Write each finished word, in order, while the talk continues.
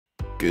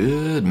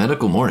Good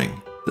medical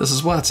morning. This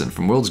is Watson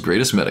from World's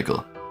Greatest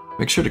Medical.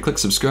 Make sure to click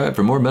subscribe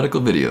for more medical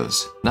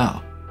videos.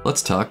 Now,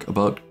 let's talk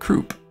about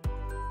croup.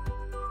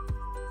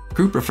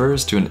 Croup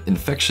refers to an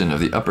infection of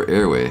the upper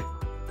airway,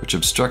 which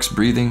obstructs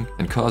breathing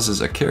and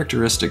causes a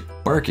characteristic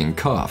barking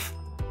cough.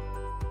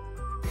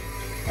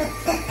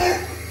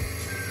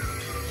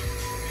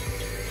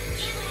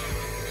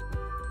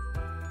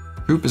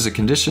 Croup is a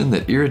condition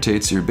that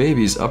irritates your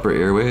baby's upper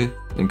airway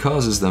and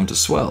causes them to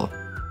swell.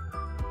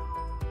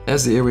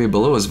 As the airway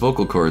below his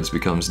vocal cords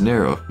becomes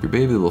narrow, your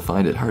baby will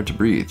find it hard to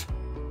breathe.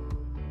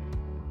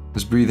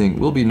 His breathing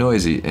will be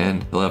noisy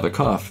and he'll have a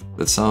cough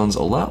that sounds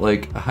a lot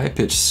like a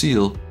high-pitched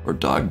seal or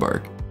dog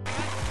bark.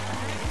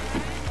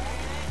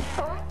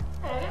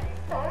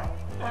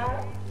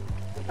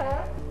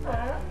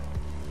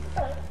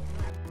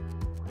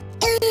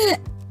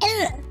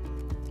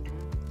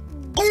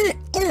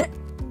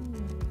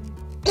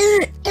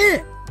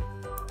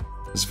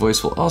 His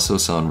voice will also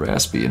sound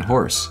raspy and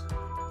hoarse,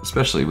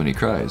 especially when he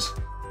cries.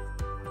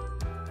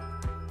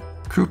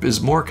 Croup is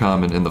more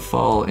common in the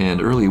fall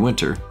and early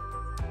winter.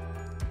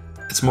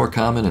 It's more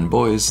common in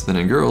boys than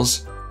in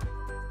girls.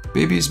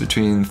 Babies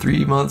between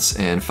 3 months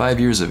and 5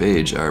 years of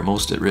age are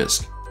most at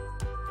risk.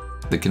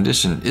 The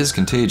condition is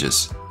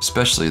contagious,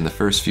 especially in the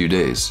first few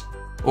days,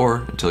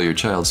 or until your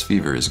child's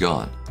fever is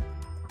gone.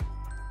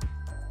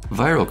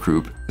 Viral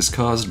croup is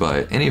caused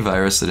by any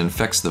virus that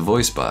infects the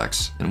voice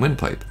box and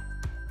windpipe.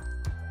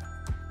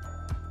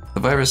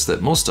 The virus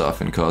that most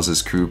often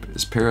causes croup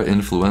is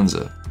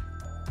parainfluenza.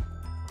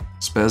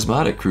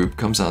 Spasmodic croup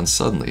comes on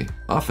suddenly,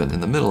 often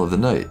in the middle of the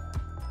night.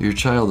 Your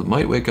child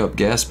might wake up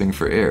gasping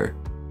for air.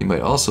 He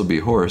might also be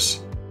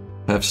hoarse,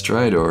 have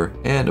stridor,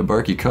 and a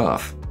barky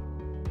cough.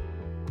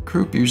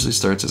 Croup usually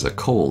starts as a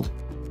cold.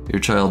 Your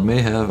child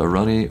may have a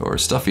runny or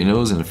stuffy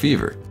nose and a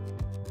fever.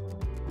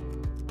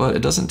 But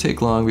it doesn't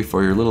take long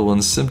before your little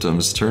one's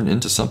symptoms turn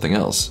into something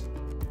else.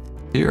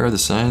 Here are the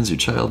signs your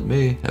child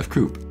may have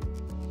croup.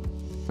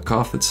 A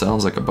cough that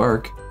sounds like a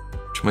bark,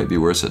 which might be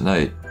worse at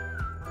night.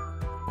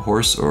 A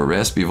hoarse or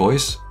raspy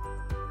voice.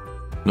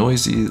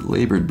 Noisy,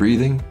 labored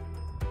breathing.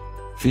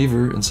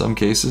 Fever in some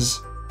cases.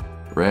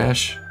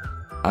 Rash,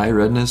 eye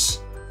redness,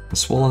 and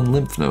swollen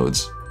lymph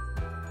nodes.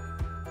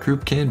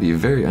 Croup can be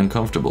very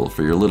uncomfortable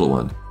for your little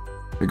one.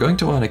 You're going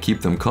to want to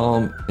keep them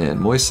calm and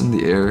moisten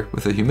the air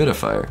with a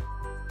humidifier.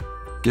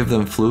 Give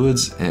them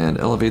fluids and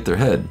elevate their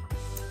head.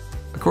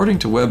 According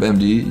to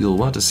WebMD, you'll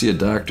want to see a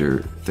doctor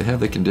if they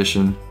have the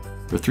condition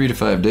for 3 to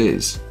 5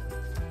 days.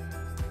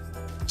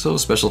 So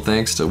special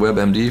thanks to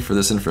WebMD for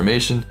this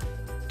information.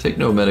 Take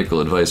no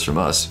medical advice from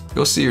us.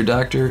 Go see your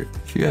doctor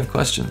if you have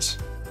questions.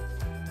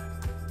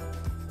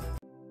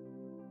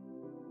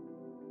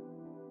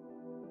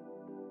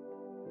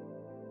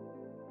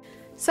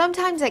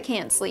 Sometimes I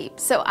can't sleep,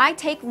 so I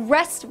take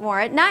Rest More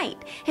at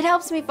night. It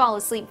helps me fall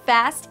asleep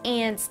fast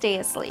and stay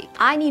asleep.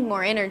 I need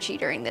more energy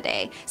during the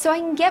day, so I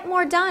can get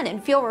more done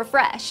and feel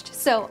refreshed.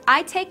 So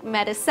I take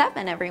Meta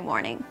 7 every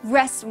morning.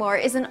 Rest More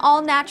is an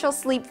all-natural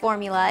sleep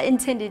formula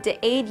intended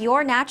to aid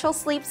your natural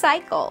sleep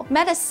cycle.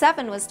 Meta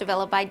 7 was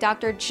developed by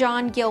Dr.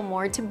 John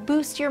Gilmore to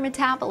boost your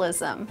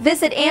metabolism.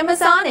 Visit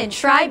Amazon and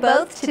try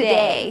both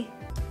today.